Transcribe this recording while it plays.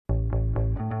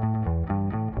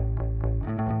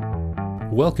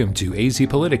Welcome to AZ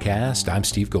Politicast. I'm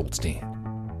Steve Goldstein.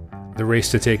 The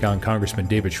race to take on Congressman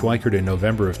David Schweikert in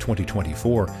November of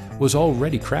 2024 was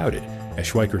already crowded, as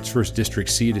Schweikert's first district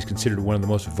seat is considered one of the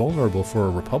most vulnerable for a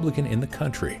Republican in the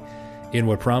country. In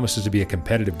what promises to be a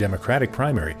competitive Democratic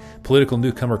primary, political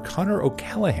newcomer Conor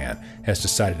O'Callaghan has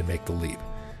decided to make the leap.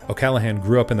 O'Callaghan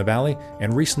grew up in the Valley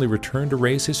and recently returned to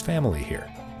raise his family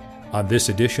here. On this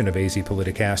edition of AZ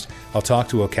Politicast, I'll talk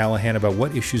to O'Callaghan about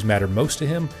what issues matter most to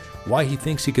him, why he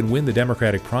thinks he can win the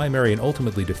Democratic primary and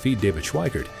ultimately defeat David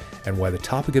Schweikert, and why the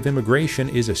topic of immigration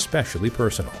is especially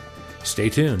personal. Stay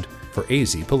tuned for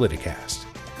AZ Politicast.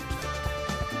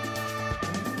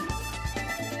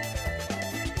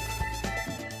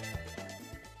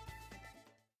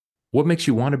 What makes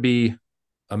you want to be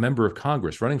a member of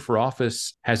Congress? Running for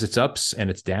office has its ups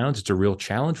and its downs. It's a real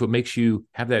challenge. What makes you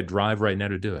have that drive right now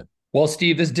to do it? Well,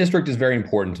 Steve, this district is very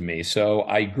important to me. So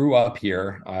I grew up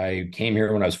here. I came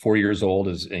here when I was 4 years old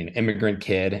as an immigrant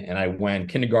kid, and I went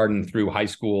kindergarten through high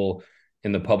school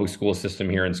in the public school system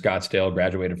here in Scottsdale,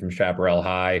 graduated from Chaparral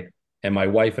High. And my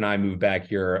wife and I moved back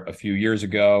here a few years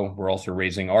ago. We're also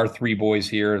raising our three boys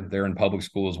here. They're in public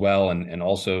school as well, and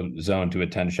also zoned to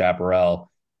attend Chaparral.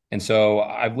 And so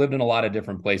I've lived in a lot of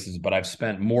different places, but I've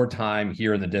spent more time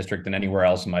here in the district than anywhere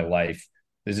else in my life.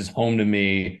 This is home to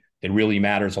me. It really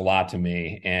matters a lot to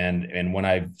me. And when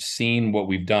I've seen what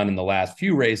we've done in the last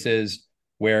few races,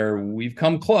 where we've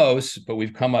come close, but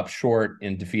we've come up short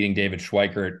in defeating David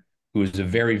Schweikert, who is a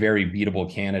very, very beatable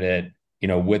candidate,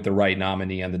 with the right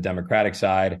nominee on the Democratic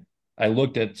side, I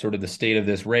looked at sort of the state of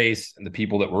this race and the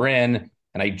people that were in,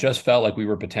 and I just felt like we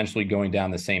were potentially going down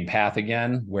the same path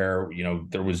again, where,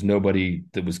 there was nobody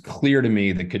that was clear to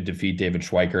me that could defeat David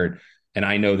Schweikert. And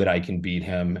I know that I can beat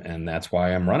him, and that's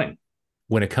why I'm running.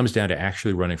 When it comes down to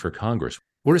actually running for Congress,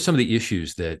 what are some of the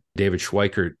issues that David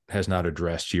Schweikert has not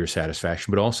addressed to your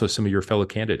satisfaction, but also some of your fellow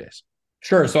candidates?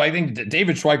 Sure. So I think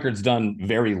David Schweikert's done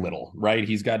very little, right?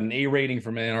 He's got an A rating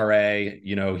from NRA.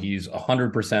 He's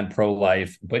 100%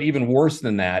 pro-life. But even worse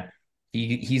than that,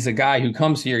 he's a guy who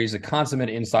comes here. He's a consummate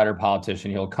insider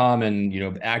politician. He'll come and,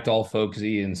 act all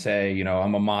folksy and say,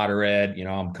 I'm a moderate,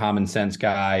 I'm a common sense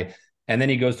guy. And then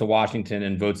he goes to Washington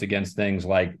and votes against things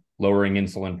like lowering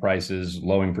insulin prices,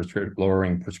 lowering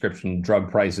prescription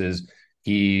drug prices.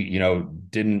 He,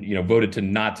 voted to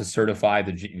not to certify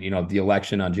the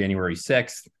election on January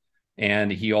 6th.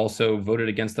 And he also voted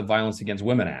against the Violence Against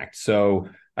Women Act. So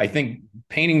I think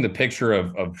painting the picture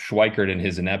of Schweikert and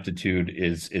his ineptitude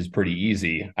is pretty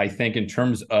easy. I think in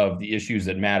terms of the issues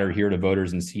that matter here to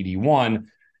voters in CD1,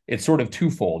 it's sort of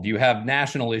twofold. You have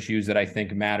national issues that I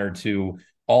think matter to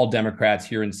all Democrats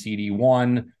here in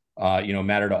CD1,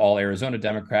 matter to all Arizona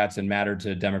Democrats and matter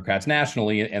to Democrats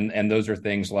nationally. And those are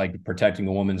things like protecting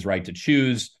a woman's right to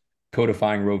choose,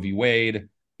 codifying Roe v. Wade,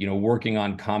 working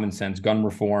on common sense gun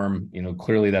reform.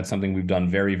 Clearly that's something we've done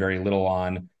very, very little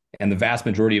on. And the vast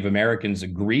majority of Americans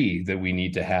agree that we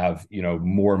need to have,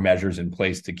 more measures in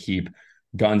place to keep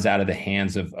guns out of the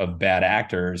hands of bad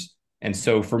actors. And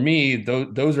so for me,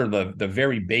 those are the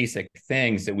very basic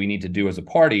things that we need to do as a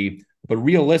party. But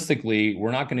realistically,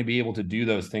 we're not going to be able to do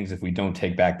those things if we don't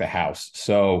take back the House.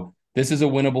 So this is a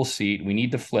winnable seat. We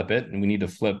need to flip it, and we need to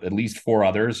flip at least 4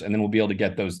 others, and then we'll be able to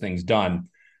get those things done.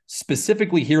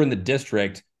 Specifically here in the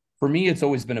district, for me, it's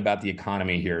always been about the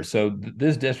economy here. So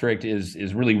this district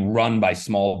is really run by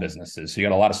small businesses. So you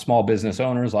got a lot of small business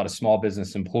owners, a lot of small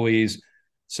business employees.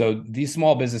 So these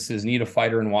small businesses need a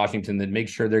fighter in Washington that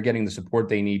makes sure they're getting the support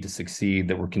they need to succeed,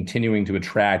 that we're continuing to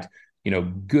attract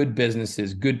good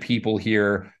businesses, good people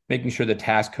here, making sure the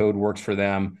tax code works for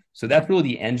them. So that's really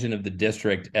the engine of the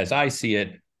district as I see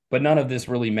it. But none of this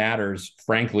really matters,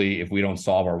 frankly, if we don't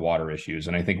solve our water issues.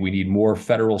 And I think we need more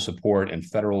federal support and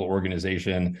federal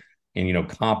organization and,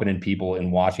 competent people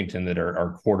in Washington that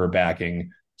are quarterbacking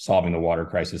solving the water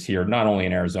crisis here, not only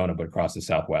in Arizona, but across the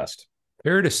Southwest.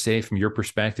 Fair to say from your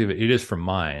perspective, it is from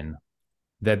mine,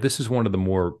 that this is one of the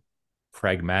more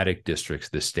pragmatic districts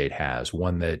this state has,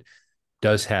 one that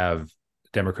does have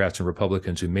Democrats and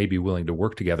Republicans who may be willing to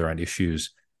work together on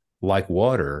issues like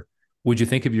water. Would you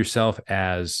think of yourself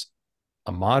as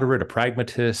a moderate, a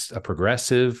pragmatist, a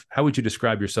progressive? How would you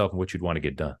describe yourself and what you'd want to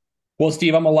get done? Well,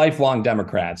 Steve, I'm a lifelong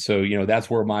Democrat. So, that's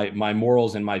where my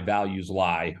morals and my values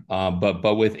lie.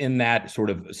 But within that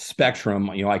sort of spectrum,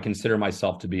 I consider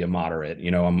myself to be a moderate.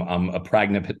 I'm a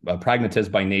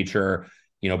pragmatist by nature.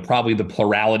 Probably the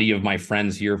plurality of my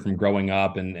friends here from growing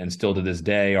up and still to this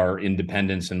day are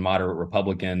independents and moderate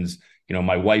Republicans.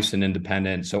 My wife's an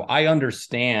independent. So I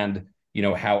understand,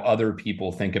 how other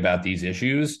people think about these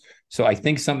issues. So I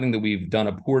think something that we've done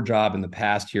a poor job in the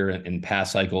past here in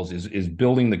past cycles is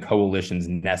building the coalitions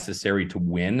necessary to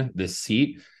win this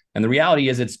seat. And the reality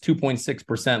is it's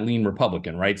 2.6% lean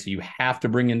Republican, right? So you have to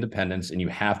bring independents and you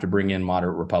have to bring in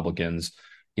moderate Republicans,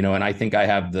 and I think I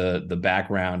have the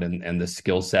background and the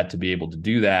skill set to be able to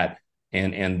do that.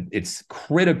 And it's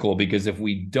critical because if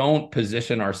we don't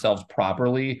position ourselves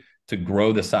properly to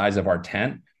grow the size of our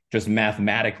tent, just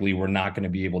mathematically, we're not going to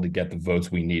be able to get the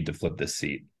votes we need to flip this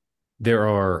seat. There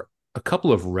are a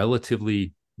couple of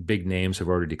relatively big names have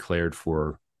already declared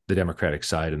for the Democratic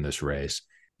side in this race.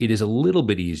 It is a little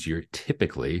bit easier,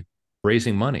 typically.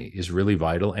 Raising money is really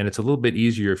vital, and it's a little bit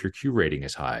easier if your Q rating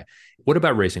is high. What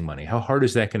about raising money? How hard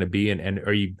is that going to be? And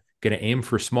are you going to aim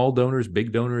for small donors,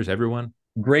 big donors, everyone?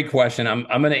 Great question. I'm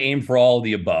going to aim for all of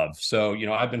the above. So,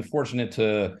 I've been fortunate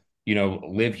to,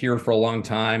 live here for a long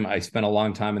time. I spent a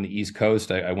long time in the East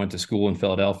Coast. I went to school in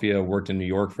Philadelphia, worked in New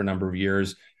York for a number of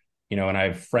years, and I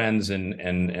have friends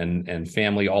and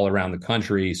family all around the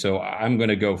country. So I'm going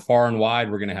to go far and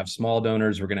wide. We're going to have small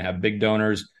donors. We're going to have big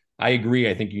donors. I agree.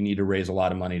 I think you need to raise a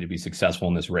lot of money to be successful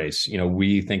in this race.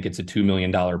 We think it's a $2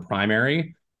 million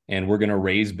primary, and we're going to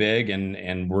raise big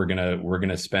and we're going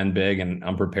to spend big. And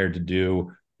I'm prepared to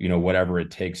do, whatever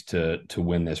it takes to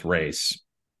win this race.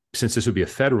 Since this would be a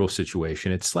federal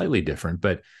situation, it's slightly different.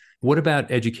 But what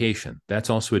about education? That's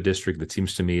also a district that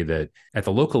seems to me that at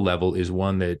the local level is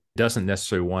one that doesn't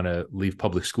necessarily want to leave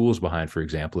public schools behind, for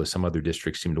example, as some other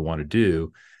districts seem to want to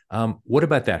do. What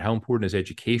about that? How important is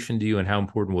education to you, and how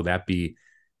important will that be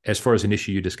as far as an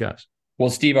issue you discuss? Well,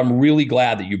 Steve, I'm really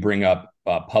glad that you bring up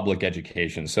public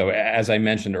education. So as I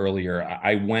mentioned earlier,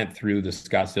 I went through the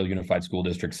Scottsdale Unified School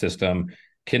District system,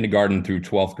 kindergarten through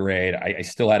 12th grade. I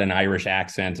still had an Irish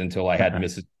accent until I had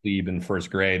Mrs. Glebe in first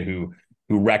grade who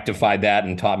rectified that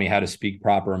and taught me how to speak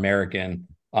proper American.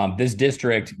 This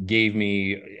district gave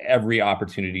me every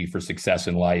opportunity for success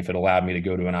in life. It allowed me to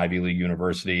go to an Ivy League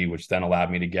university, which then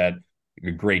allowed me to get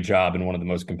a great job in one of the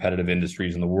most competitive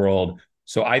industries in the world.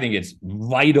 So I think it's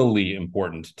vitally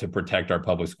important to protect our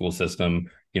public school system.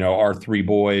 Our three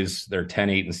boys, they're 10,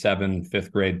 8, and 7,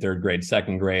 fifth grade, third grade,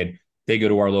 second grade. They go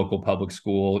to our local public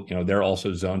school. They're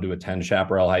also zoned to attend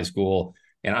Chaparral High School.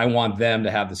 And I want them to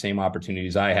have the same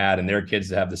opportunities I had and their kids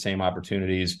to have the same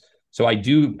opportunities. So I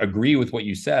do agree with what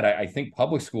you said. I think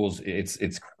public schools,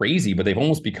 it's crazy, but they've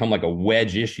almost become like a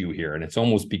wedge issue here. And it's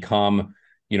almost become,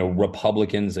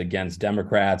 Republicans against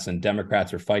Democrats, and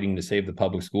Democrats are fighting to save the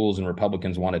public schools and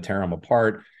Republicans want to tear them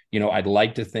apart. I'd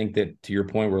like to think that, to your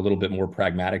point, we're a little bit more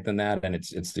pragmatic than that. And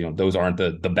it's those aren't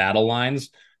the battle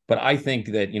lines. But I think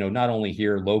that, not only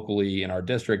here locally in our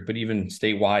district, but even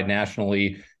statewide,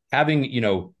 nationally,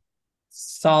 having,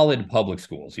 solid public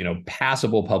schools,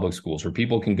 passable public schools where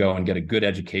people can go and get a good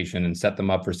education and set them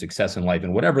up for success in life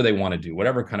and whatever they want to do,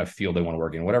 whatever kind of field they want to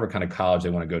work in, whatever kind of college they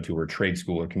want to go to, or trade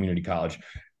school or community college.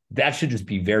 That should just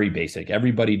be very basic.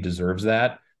 Everybody deserves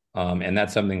that. And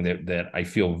that's something that I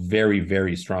feel very,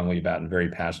 very strongly about and very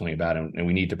passionately about, and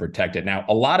we need to protect it. Now,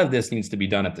 a lot of this needs to be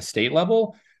done at the state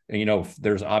level. And,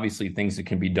 there's obviously things that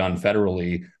can be done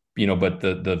federally, but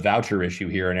the voucher issue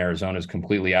here in Arizona is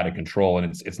completely out of control. And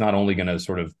it's not only going to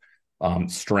sort of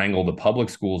strangle the public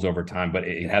schools over time, but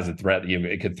it has a threat.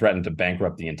 It could threaten to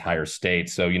bankrupt the entire state.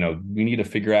 So, we need to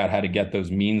figure out how to get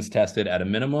those means tested at a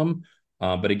minimum.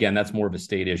 But again, that's more of a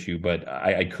state issue. But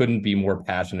I couldn't be more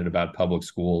passionate about public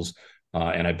schools.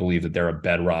 And I believe that they're a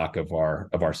bedrock of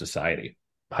our society.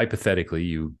 Hypothetically,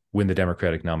 you win the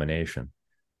Democratic nomination.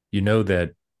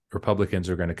 That Republicans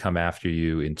are going to come after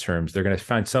you in terms, they're going to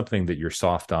find something that you're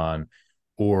soft on,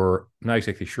 or I'm not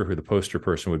exactly sure who the poster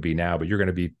person would be now, but you're going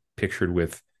to be pictured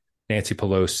with Nancy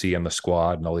Pelosi and the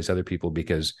squad and all these other people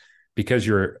because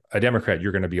you're a Democrat,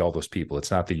 you're going to be all those people. It's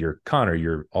not that you're Conor,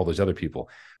 you're all those other people.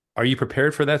 Are you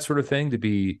prepared for that sort of thing,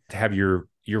 to have your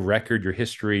record, your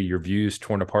history, your views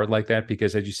torn apart like that?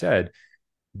 Because as you said,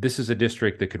 this is a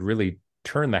district that could really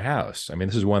turn the house. I mean,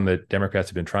 this is one that Democrats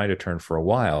have been trying to turn for a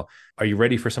while. Are you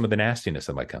ready for some of the nastiness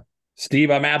that might come? Steve,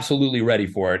 I'm absolutely ready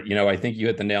for it. I think you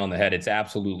hit the nail on the head. It's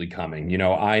absolutely coming.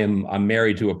 I'm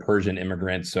married to a Persian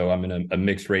immigrant, so I'm in a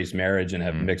mixed race marriage and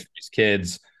have mixed race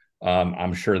kids.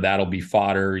 I'm sure that'll be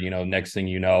fodder. Next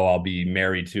thing I'll be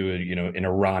married to an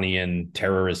Iranian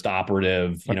terrorist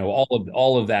operative.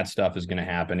 All of that stuff is going to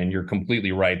happen. And you're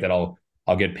completely right that I'll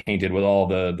get painted with all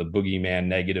the boogeyman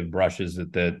negative brushes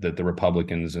that the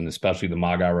Republicans, and especially the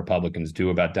MAGA Republicans, do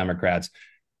about Democrats.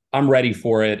 I'm ready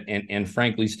for it. And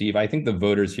frankly, Steve, I think the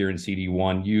voters here in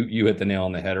CD1, you hit the nail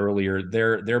on the head earlier.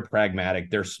 They're pragmatic,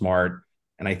 they're smart,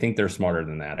 and I think they're smarter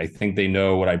than that. I think they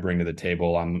know what I bring to the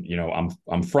table.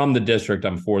 I'm from the district,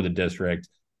 I'm for the district.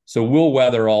 So we'll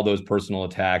weather all those personal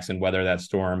attacks and weather that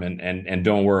storm. And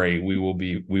don't worry, we will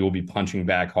be punching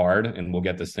back hard, and we'll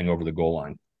get this thing over the goal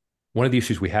line. One of the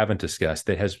issues we haven't discussed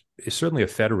that is certainly a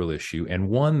federal issue, and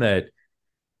one that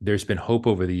there's been hope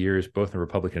over the years, both on the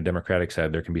Republican and Democratic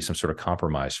side, there can be some sort of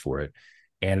compromise for it.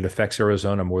 And it affects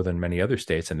Arizona more than many other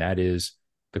states. And that is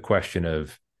the question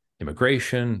of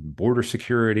immigration, border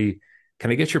security. Can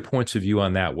I get your points of view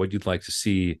on that? What you'd like to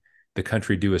see the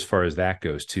country do as far as that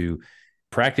goes to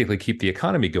practically keep the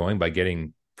economy going by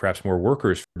getting perhaps more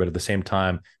workers, but at the same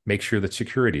time, make sure that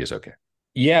security is okay?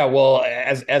 Yeah, well,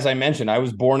 as I mentioned, I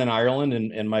was born in Ireland,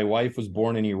 and my wife was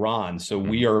born in Iran. So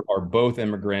we are both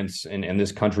immigrants, and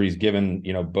this country's given,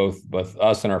 both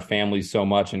us and our families so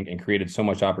much, and created so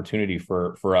much opportunity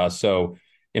for us. So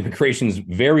immigration is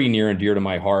very near and dear to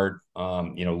my heart,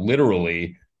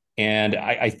 literally. And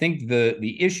I think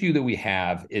the issue that we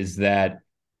have is that,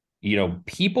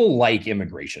 people like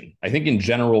immigration. I think in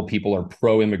general, people are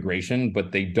pro-immigration,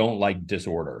 but they don't like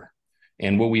disorder.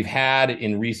 And what we've had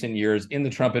in recent years in the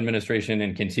Trump administration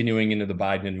and continuing into the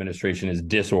Biden administration is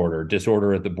disorder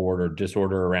at the border,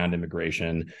 disorder around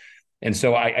immigration. And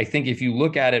so I think if you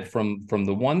look at it from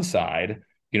the one side,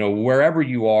 wherever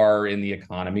you are in the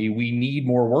economy, we need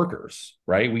more workers,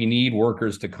 right? We need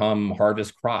workers to come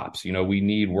harvest crops. We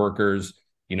need workers,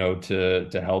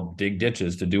 to help dig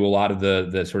ditches, to do a lot of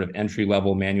the sort of entry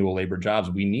level manual labor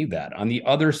jobs. We need that. On the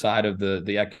other side of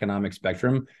the economic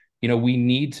spectrum, we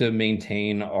need to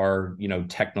maintain our,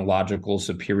 technological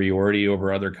superiority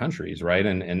over other countries, right?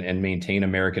 And maintain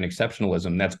American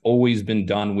exceptionalism. That's always been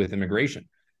done with immigration.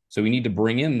 So we need to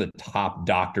bring in the top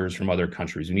doctors from other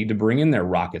countries. We need to bring in their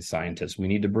rocket scientists. We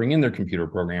need to bring in their computer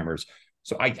programmers.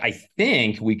 So I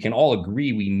think we can all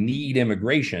agree we need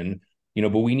immigration,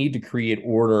 but we need to create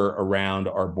order around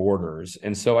our borders.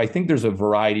 And so I think there's a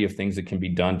variety of things that can be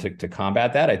done to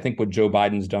combat that. I think what Joe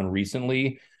Biden's done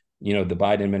recently, the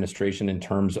Biden administration, in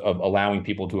terms of allowing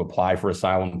people to apply for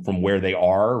asylum from where they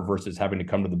are versus having to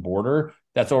come to the border,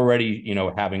 that's already,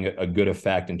 having a good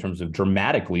effect in terms of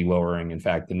dramatically lowering, in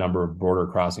fact, the number of border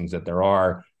crossings that there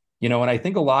are. And I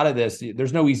think a lot of this,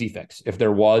 there's no easy fix. If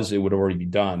there was, it would already be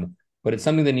done. But it's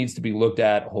something that needs to be looked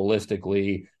at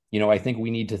holistically. I think we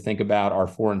need to think about our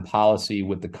foreign policy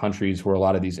with the countries where a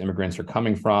lot of these immigrants are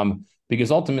coming from,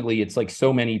 because ultimately it's like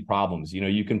so many problems.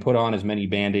 You can put on as many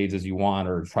Band-Aids as you want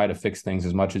or try to fix things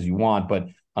as much as you want, but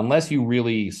unless you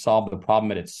really solve the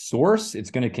problem at its source,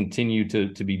 it's going to continue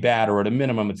to be bad, or at a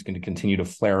minimum, it's going to continue to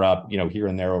flare up, here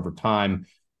and there over time.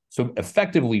 So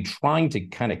effectively trying to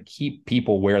kind of keep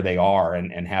people where they are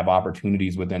and have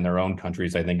opportunities within their own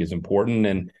countries, I think is important.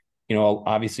 And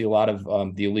obviously a lot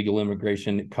of the illegal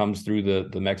immigration comes through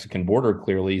the Mexican border,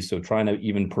 clearly. So trying to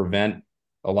even prevent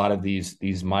a lot of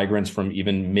these migrants from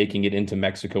even making it into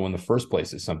Mexico in the first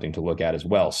place is something to look at as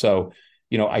well. So,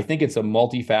 I think it's a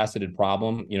multifaceted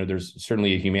problem. There's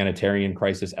certainly a humanitarian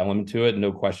crisis element to it,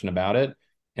 no question about it.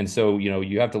 And so,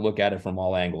 you have to look at it from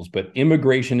all angles. But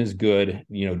immigration is good,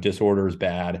 disorder is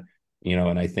bad.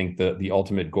 And I think the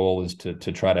ultimate goal is to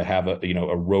try to have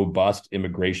a robust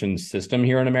immigration system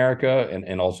here in America,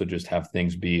 and also just have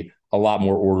things be a lot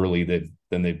more orderly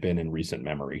than they've been in recent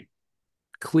memory.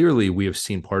 Clearly, we have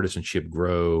seen partisanship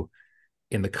grow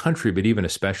in the country, but even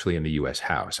especially in the U.S.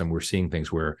 House. And we're seeing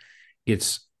things where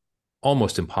it's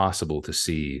almost impossible to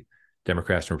see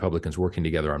Democrats and Republicans working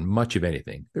together on much of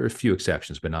anything. There are a few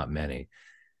exceptions, but not many.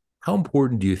 How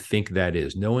important do you think that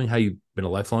is, knowing how you've been a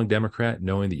lifelong Democrat,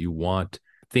 knowing that you want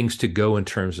things to go in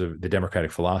terms of the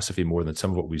Democratic philosophy more than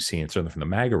some of what we've seen, certainly from the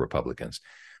MAGA Republicans?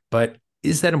 But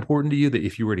is that important to you, that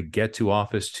if you were to get to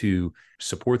office, to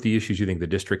support the issues you think the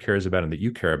district cares about and that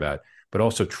you care about, but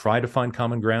also try to find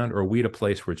common ground? Or are we at a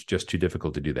place where it's just too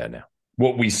difficult to do that now?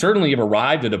 Well, we certainly have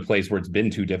arrived at a place where it's been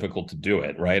too difficult to do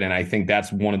it, right? And I think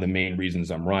that's one of the main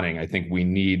reasons I'm running. I think we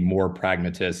need more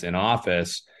pragmatists in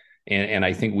office. And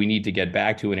I think we need to get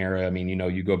back to an era. I mean,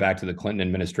 you go back to the Clinton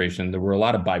administration, there were a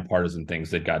lot of bipartisan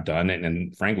things that got done.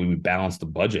 And frankly, we balanced the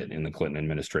budget in the Clinton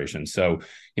administration. So,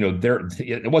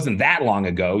 it wasn't that long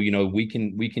ago, we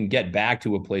can get back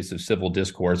to a place of civil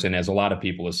discourse. And as a lot of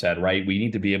people have said, right, we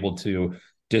need to be able to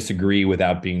disagree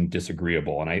without being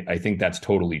disagreeable. And I think that's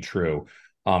totally true.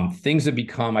 Things have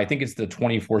become, I think it's the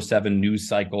 24/7 news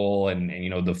cycle and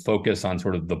the focus on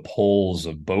sort of the polls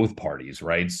of both parties,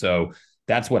 right? So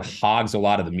that's what hogs a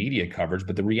lot of the media coverage.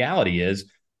 But the reality is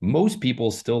most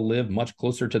people still live much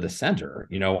closer to the center,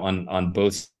 on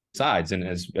both sides. And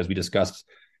as we discussed,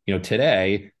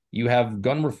 today, you have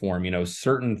gun reform,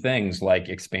 certain things like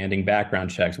expanding background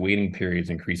checks, waiting periods,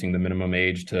 increasing the minimum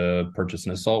age to purchase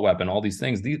an assault weapon, all these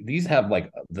things. These have like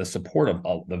the support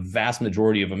of the vast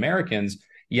majority of Americans.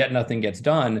 yet nothing gets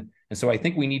done. And so I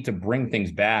think we need to bring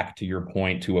things back, to your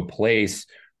point, to a place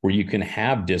where you can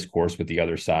have discourse with the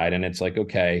other side. And it's like,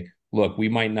 okay, look, we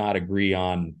might not agree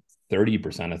on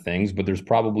 30% of things, but there's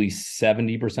probably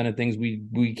 70% of things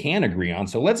we can agree on.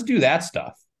 So let's do that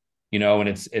stuff, and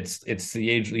it's the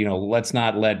age, let's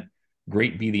not let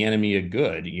great be the enemy of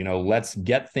good. Let's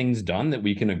get things done that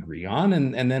we can agree on.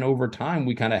 And then over time,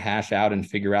 we kind of hash out and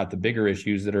figure out the bigger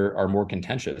issues that are more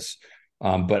contentious.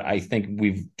 But I think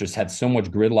we've just had so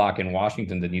much gridlock in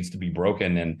Washington that needs to be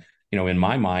broken. And, in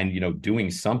my mind,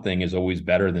 doing something is always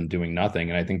better than doing nothing.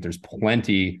 And I think there's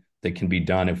plenty that can be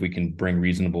done if we can bring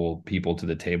reasonable people to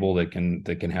the table that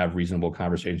can have reasonable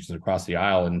conversations across the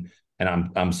aisle. And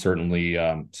I'm certainly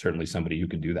somebody who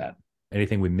can do that.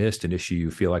 Anything we missed, an issue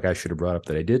you feel like I should have brought up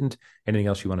that I didn't? Anything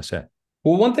else you want to say?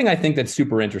 Well, one thing I think that's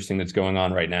super interesting that's going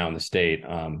on right now in the state,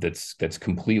 that's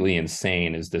completely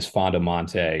insane, is this Fonda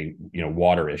Monte,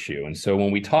 water issue. And so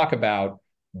when we talk about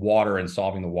water and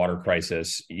solving the water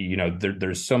crisis,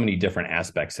 there's so many different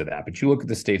aspects to that. But you look at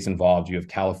the states involved. You have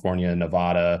California,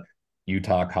 Nevada,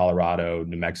 Utah, Colorado,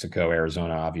 New Mexico,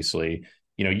 Arizona, obviously.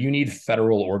 You need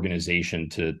federal organization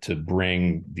to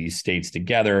bring these states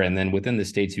together. And then within the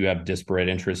states, you have disparate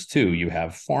interests too. You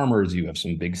have farmers, you have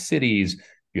some big cities,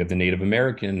 you have the Native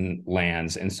American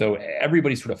lands. And so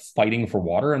everybody's sort of fighting for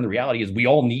water. And the reality is we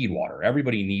all need water.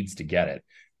 Everybody needs to get it.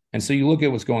 And so you look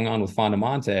at what's going on with Fonda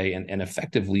Monte, and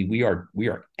effectively we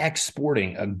are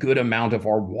exporting a good amount of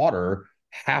our water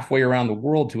halfway around the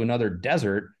world to another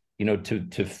desert,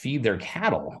 to feed their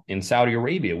cattle in Saudi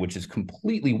Arabia, which is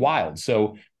completely wild.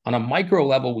 So on a micro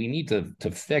level, we need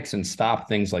to fix and stop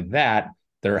things like that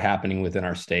are happening within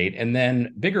our state. And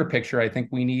then bigger picture, I think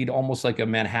we need almost like a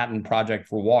Manhattan Project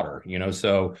for water.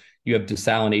 So you have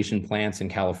desalination plants in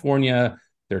California.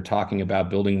 They're talking about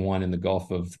building one in the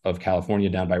Gulf of California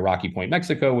down by Rocky Point,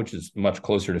 Mexico, which is much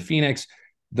closer to Phoenix.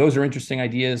 Those are interesting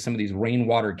ideas. Some of these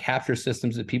rainwater capture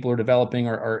systems that people are developing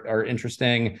are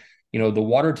interesting. The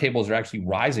water tables are actually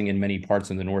rising in many parts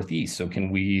in the Northeast. So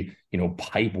can we,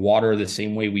 pipe water the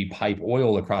same way we pipe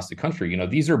oil across the country?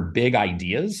 These are big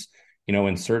ideas,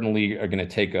 and certainly are going to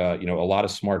take a lot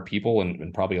of smart people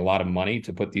and probably a lot of money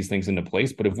to put these things into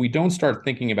place. But if we don't start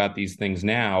thinking about these things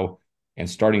now and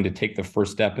starting to take the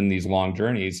first step in these long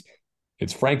journeys,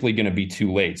 it's frankly going to be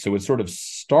too late. So it sort of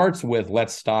starts with,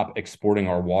 let's stop exporting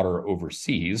our water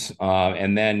overseas.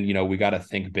 And then, we got to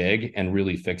think big and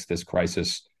really fix this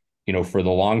crisis, for the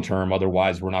long term.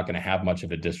 Otherwise, we're not going to have much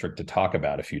of a district to talk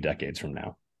about a few decades from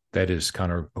now. That is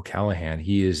Conor O'Callaghan.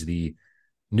 He is the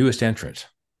newest entrant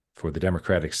for the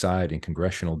Democratic side in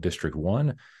Congressional District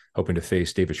 1, hoping to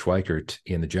face David Schweikert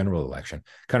in the general election.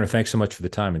 Conor, thanks so much for the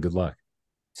time and good luck.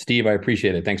 Steve, I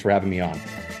appreciate it. Thanks for having me on.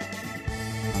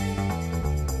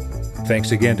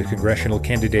 Thanks again to congressional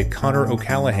candidate Conor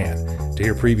O'Callaghan. To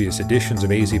hear previous editions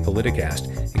of AZ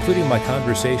Politicast, including my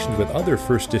conversations with other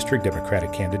 1st District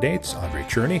Democratic candidates, Andre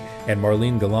Cherney and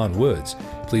Marlene Galan Woods,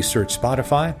 please search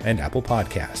Spotify and Apple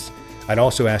Podcasts. I'd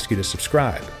also ask you to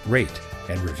subscribe, rate,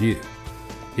 and review.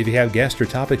 If you have guest or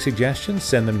topic suggestions,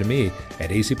 send them to me at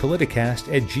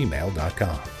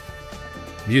azpoliticast@gmail.com.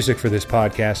 Music for this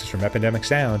podcast is from Epidemic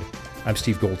Sound. I'm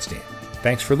Steve Goldstein.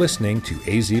 Thanks for listening to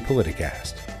AZ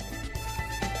Politicast.